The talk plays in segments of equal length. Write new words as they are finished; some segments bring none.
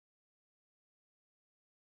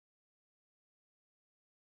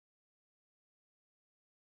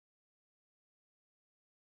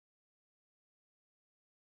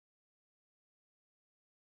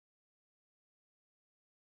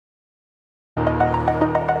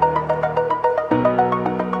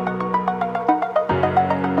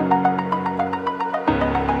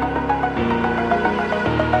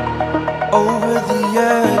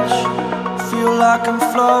like I'm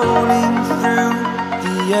floating through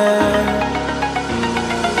the air.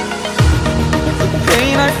 The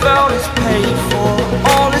pain I felt is paid for,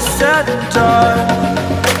 all is said and done.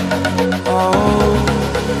 Oh,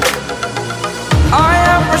 I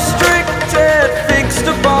am restricted, fixed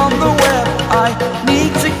upon the web. I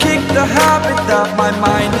need to kick the habit that my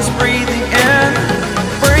mind is breathing in.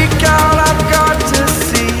 Break out, I've got to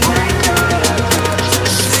see.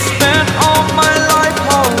 Spent all my life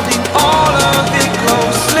holding all of it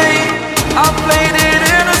closely. I played it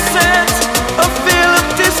innocent, a feel of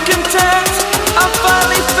discontent. I'm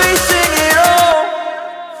finally facing it all,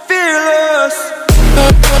 fearless.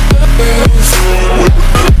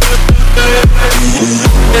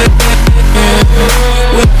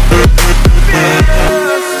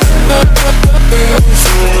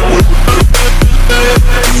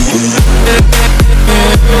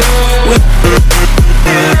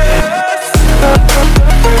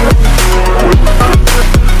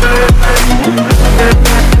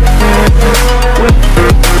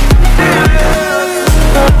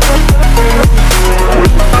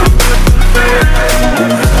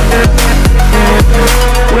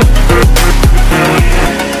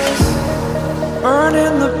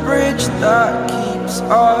 Burning the bridge that keeps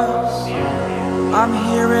us. I'm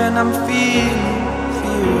here and I'm feeling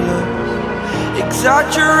fearless.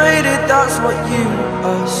 Exaggerated, that's what you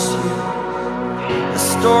assume. The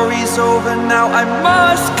story's over now, I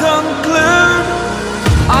must conclude.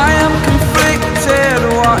 I am conflicted,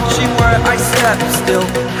 watching where I step still,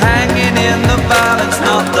 hanging in the balance.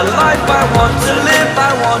 Not the life I want to live,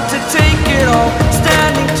 I want to take it all.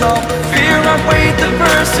 Standing tall, fear I weighed the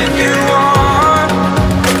person you are.